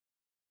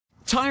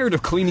Tired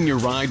of cleaning your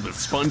ride with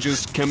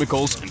sponges,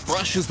 chemicals, and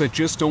brushes that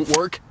just don't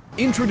work?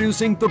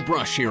 Introducing the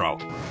Brush Hero.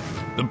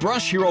 The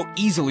Brush Hero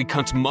easily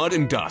cuts mud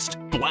and dust,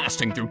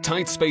 blasting through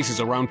tight spaces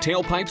around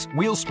tailpipes,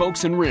 wheel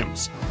spokes, and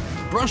rims.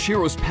 Brush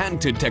Hero's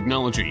patented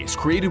technology is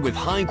created with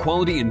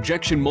high-quality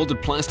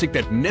injection-molded plastic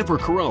that never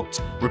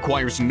corrodes,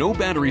 requires no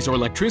batteries or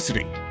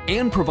electricity,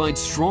 and provides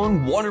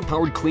strong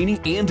water-powered cleaning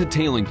and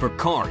detailing for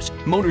cars,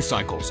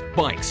 motorcycles,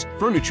 bikes,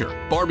 furniture,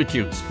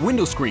 barbecues,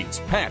 window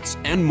screens, pets,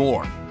 and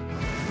more.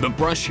 The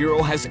Brush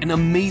Hero has an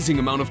amazing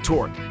amount of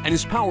torque and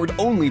is powered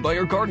only by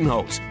your garden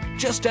hose.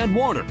 Just add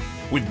water.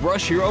 With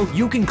Brush Hero,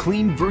 you can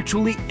clean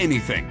virtually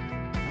anything.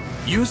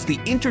 Use the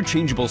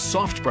interchangeable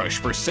soft brush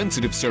for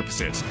sensitive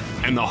surfaces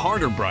and the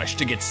harder brush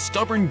to get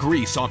stubborn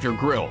grease off your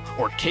grill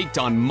or caked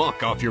on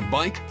muck off your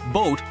bike,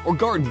 boat, or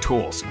garden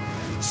tools.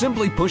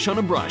 Simply push on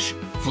a brush,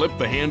 flip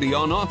the handy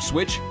on-off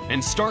switch,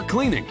 and start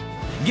cleaning.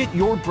 Get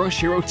your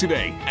Brush Hero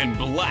today and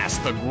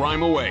blast the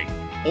grime away.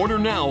 Order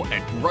now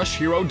at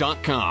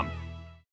brushhero.com.